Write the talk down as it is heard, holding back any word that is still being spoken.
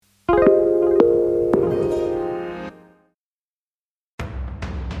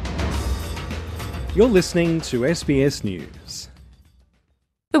You're listening to SBS News.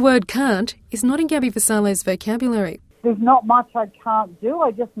 The word can't is not in Gabby Vassallo's vocabulary. There's not much I can't do.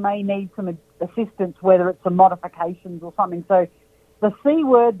 I just may need some assistance, whether it's some modifications or something. So the C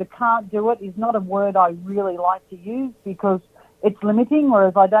word, the can't do it, is not a word I really like to use because it's limiting,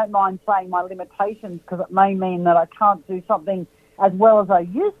 whereas I don't mind saying my limitations because it may mean that I can't do something as well as I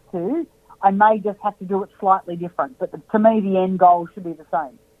used to. I may just have to do it slightly different. But to me, the end goal should be the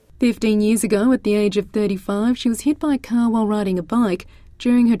same. 15 years ago, at the age of 35, she was hit by a car while riding a bike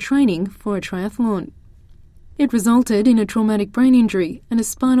during her training for a triathlon. It resulted in a traumatic brain injury and a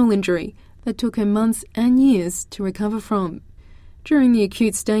spinal injury that took her months and years to recover from. During the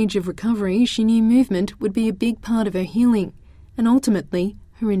acute stage of recovery, she knew movement would be a big part of her healing and ultimately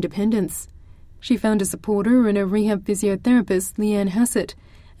her independence. She found a supporter in her rehab physiotherapist, Leanne Hassett,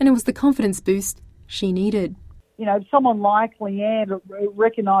 and it was the confidence boost she needed. You know, someone like Leanne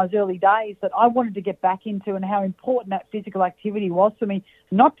recognised early days that I wanted to get back into and how important that physical activity was for me,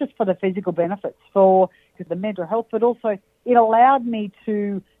 not just for the physical benefits, for the mental health, but also it allowed me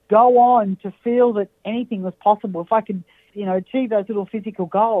to go on to feel that anything was possible. If I could, achieve those little physical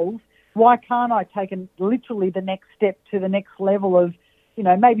goals, why can't I take literally the next step to the next level of,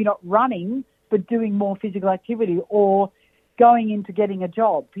 maybe not running, but doing more physical activity or going into getting a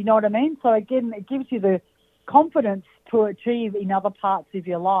job. You know what I mean? So again, it gives you the confidence to achieve in other parts of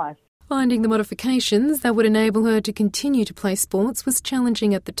your life. Finding the modifications that would enable her to continue to play sports was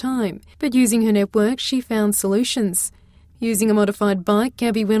challenging at the time, but using her network, she found solutions. Using a modified bike,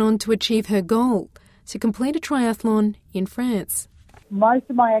 Gabby went on to achieve her goal, to complete a triathlon in France. Most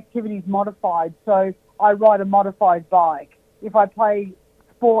of my activity is modified, so I ride a modified bike. If I play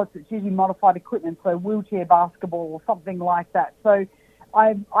sports, it's usually modified equipment, so wheelchair basketball or something like that. So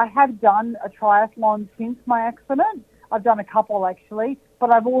I have done a triathlon since my accident. I've done a couple actually,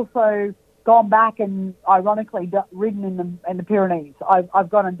 but I've also gone back and ironically ridden in the Pyrenees. I've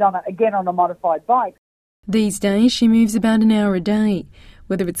gone and done it again on a modified bike. These days she moves about an hour a day,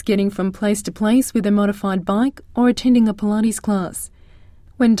 whether it's getting from place to place with a modified bike or attending a Pilates class.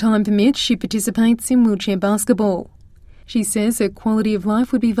 When time permits, she participates in wheelchair basketball. She says her quality of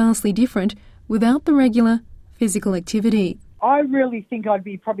life would be vastly different without the regular physical activity. I really think I'd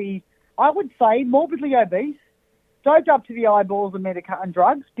be I would say, morbidly obese, doped up to the eyeballs of and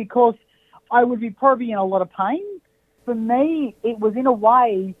drugs because I would be probably in a lot of pain. For me, it was in a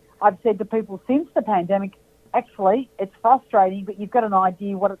way, I've said to people since the pandemic, actually, it's frustrating, but you've got an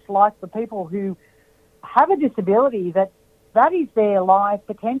idea what it's like for people who have a disability that is their life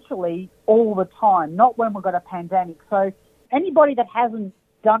potentially all the time, not when we've got a pandemic. So anybody that hasn't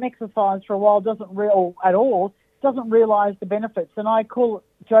done exercise for a while doesn't realise the benefits. And I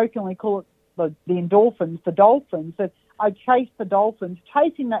jokingly call it the endorphins, the dolphins, that I chase the dolphins,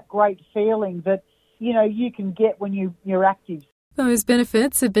 chasing that great feeling that, you can get when you're active. Those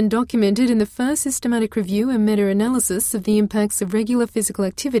benefits have been documented in the first systematic review and meta-analysis of the impacts of regular physical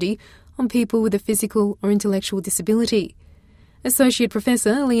activity on people with a physical or intellectual disability. Associate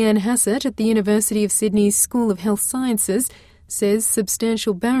Professor Leanne Hassett at the University of Sydney's School of Health Sciences says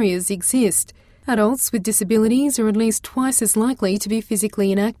substantial barriers exist. Adults with disabilities are at least twice as likely to be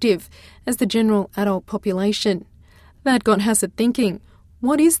physically inactive as the general adult population. That got Hassett thinking,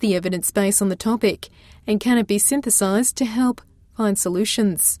 what is the evidence base on the topic, and can it be synthesised to help find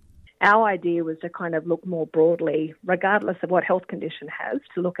solutions? Our idea was to kind of look more broadly, regardless of what health condition has,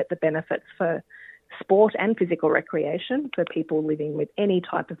 to look at the benefits for sport and physical recreation for people living with any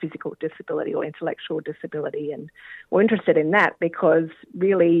type of physical disability or intellectual disability. And we're interested in that because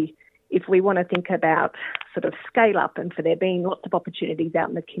really, if we want to think about sort of scale up and for there being lots of opportunities out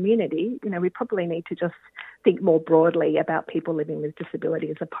in the community, we probably need to just think more broadly about people living with disability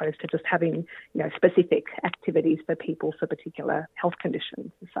as opposed to just having, specific activities for people for particular health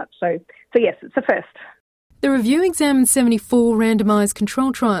conditions and such. So yes, it's a first. The review examined 74 randomised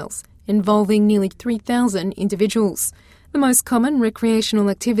control trials involving nearly 3,000 individuals. The most common recreational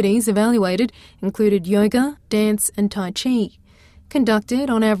activities evaluated included yoga, dance and Tai Chi, conducted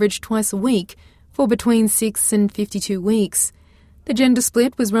on average twice a week for between 6 and 52 weeks. The gender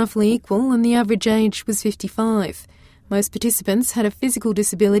split was roughly equal and the average age was 55. Most participants had a physical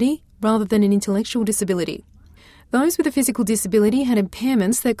disability rather than an intellectual disability. Those with a physical disability had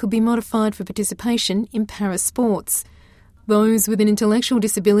impairments that could be modified for participation in para-sports. Those with an intellectual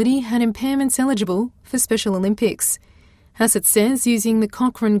disability had impairments eligible for Special Olympics. Hassett says using the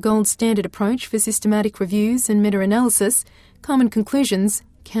Cochrane gold standard approach for systematic reviews and meta-analysis, common conclusions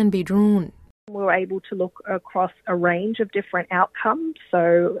can be drawn. We're able to look across a range of different outcomes,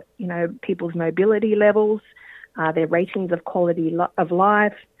 so, people's mobility levels, their ratings of quality of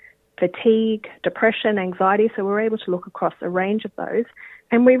life, fatigue, depression, anxiety. So we were able to look across a range of those.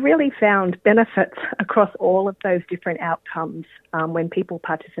 And we really found benefits across all of those different outcomes when people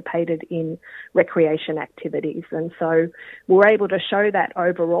participated in recreation activities. And so we're able to show that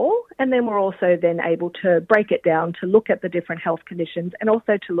overall, and then we're also then able to break it down to look at the different health conditions and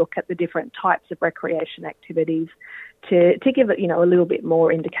also to look at the different types of recreation activities to give it, a little bit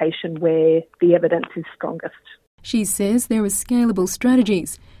more indication where the evidence is strongest. She says there are scalable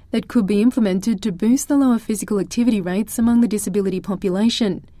strategies that could be implemented to boost the lower physical activity rates among the disability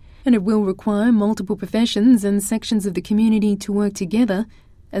population, and it will require multiple professions and sections of the community to work together,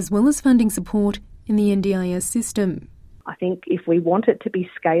 as well as funding support in the NDIS system. I think if we want it to be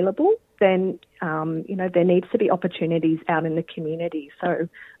scalable, then there needs to be opportunities out in the community. So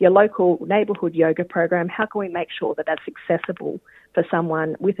your local neighbourhood yoga program, how can we make sure that that's accessible for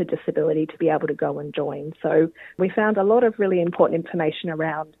someone with a disability to be able to go and join? So we found a lot of really important information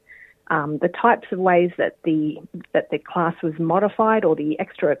around the types of ways that the class was modified or the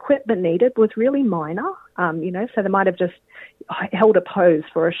extra equipment needed was really minor. So they might have just held a pose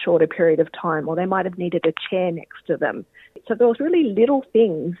for a shorter period of time, or they might have needed a chair next to them. So there was really little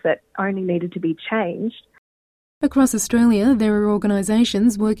things that only needed to be changed. Across Australia, there are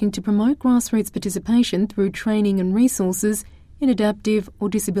organisations working to promote grassroots participation through training and resources in adaptive or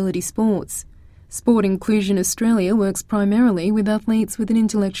disability sports. Sport Inclusion Australia works primarily with athletes with an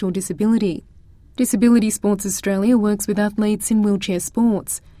intellectual disability. Disability Sports Australia works with athletes in wheelchair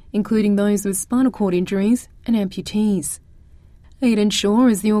sports, including those with spinal cord injuries and amputees. Aidan Shaw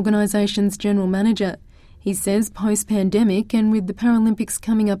is the organisation's general manager. He says post-pandemic and with the Paralympics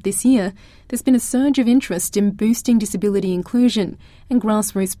coming up this year, there's been a surge of interest in boosting disability inclusion and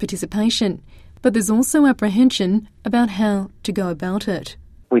grassroots participation, but there's also apprehension about how to go about it.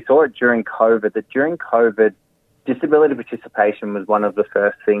 We saw it during COVID, that during COVID, disability participation was one of the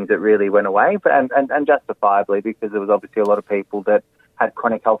first things that really went away, and justifiably, because there was obviously a lot of people that had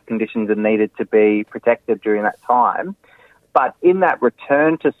chronic health conditions and needed to be protected during that time. But in that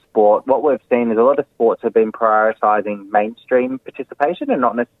return to sport, what we've seen is a lot of sports have been prioritising mainstream participation and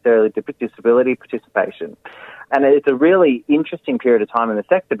not necessarily disability participation. And it's a really interesting period of time in the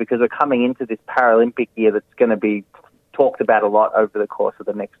sector because we're coming into this Paralympic year that's going to be talked about a lot over the course of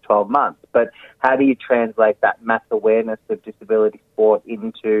the next 12 months. But how do you translate that mass awareness of disability sport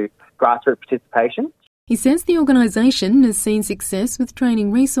into grassroots participation? He says the organisation has seen success with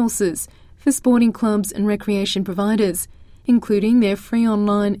training resources for sporting clubs and recreation providers, including their free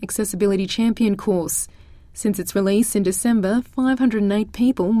online Accessibility Champion course. Since its release in December, 508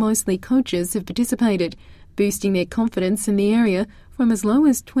 people, mostly coaches, have participated, boosting their confidence in the area from as low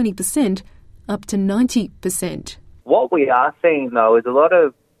as 20% up to 90%. What we are seeing, though, is a lot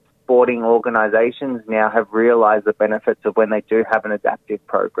of sporting organisations now have realised the benefits of when they do have an adaptive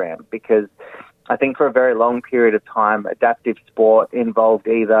program, because I think for a very long period of time, adaptive sport involved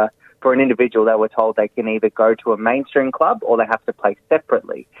either, for an individual, they were told they can either go to a mainstream club or they have to play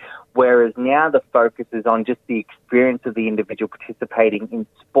separately. Whereas now the focus is on just the experience of the individual participating in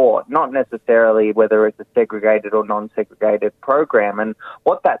sport, not necessarily whether it's a segregated or non-segregated program. And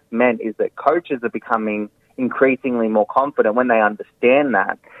what that's meant is that coaches are becoming increasingly more confident when they understand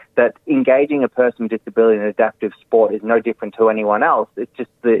that engaging a person with disability in adaptive sport is no different to anyone else. It's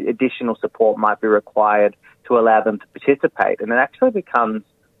just the additional support might be required to allow them to participate. And it actually becomes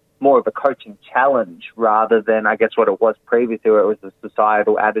more of a coaching challenge rather than, I guess, what it was previously, where it was a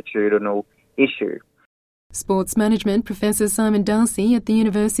societal, attitudinal issue. Sports management Professor Simon Darcy at the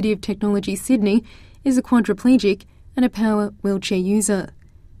University of Technology, Sydney, is a quadriplegic and a power wheelchair user.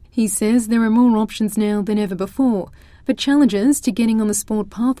 He says there are more options now than ever before, but challenges to getting on the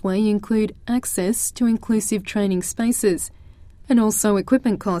sport pathway include access to inclusive training spaces and also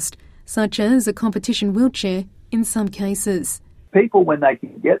equipment cost, such as a competition wheelchair in some cases. People, when they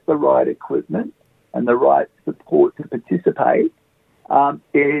can get the right equipment and the right support to participate,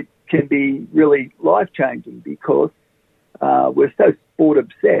 it can be really life-changing because we're so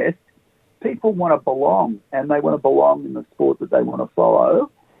sport-obsessed. People want to belong, and they want to belong in the sport that they want to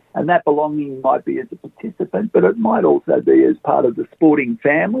follow. And that belonging might be as a participant, but it might also be as part of the sporting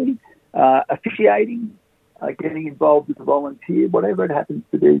family, officiating, getting involved as a volunteer, whatever it happens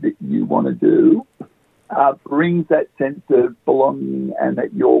to be that you want to do, brings that sense of belonging and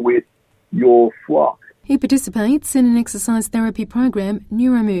that you're with your flock. He participates in an exercise therapy program,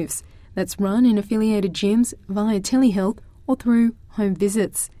 Neuromoves, that's run in affiliated gyms via telehealth or through home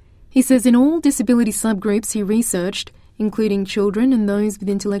visits. He says in all disability subgroups he researched, including children and those with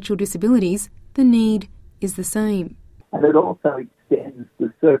intellectual disabilities, the need is the same. And it also extends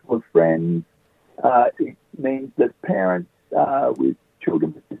the circle of friends. It means that parents with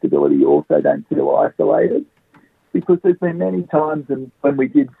children with disability also don't feel isolated, because there's been many times, and when we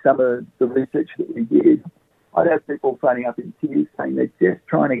did some of the research that we did, I'd have people phoning up in tears saying they're just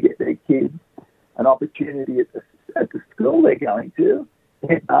trying to get their kids an opportunity at the school they're going to.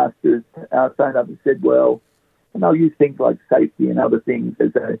 Headmasters phoned up and said, well, and they'll use things like safety and other things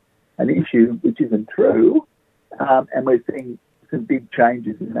as an issue, which isn't true. And we're seeing some big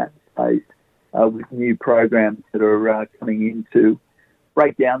changes in that space with new programs that are coming in to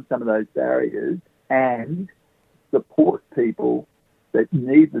break down some of those barriers and support people that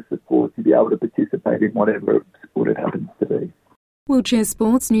need the support to be able to participate in whatever sport it happens to be. Wheelchair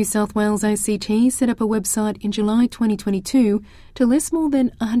Sports New South Wales ACT set up a website in July 2022 to list more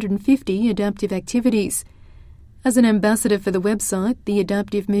than 150 adaptive activities. As an ambassador for the website,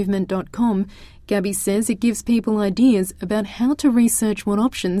 theadaptivemovement.com, Gabby says it gives people ideas about how to research what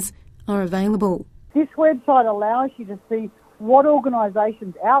options are available. This website allows you to see what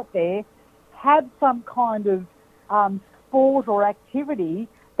organisations out there have some kind of sport or activity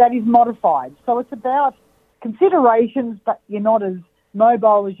that is modified. So it's about considerations, but you're not as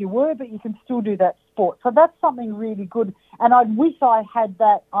mobile as you were, but you can still do that sport. So that's something really good. And I wish I had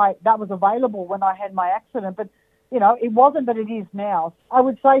that was available when I had my accident, but you know, it wasn't, but it is now. I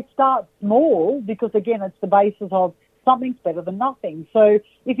would say start small, because again, it's the basis of something's better than nothing. So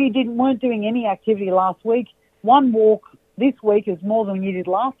if you weren't doing any activity last week, one walk this week is more than you did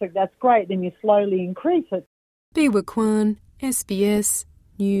last week. That's great. Then you slowly increase it. Biwa Kwan, SBS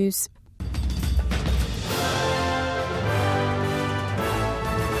News.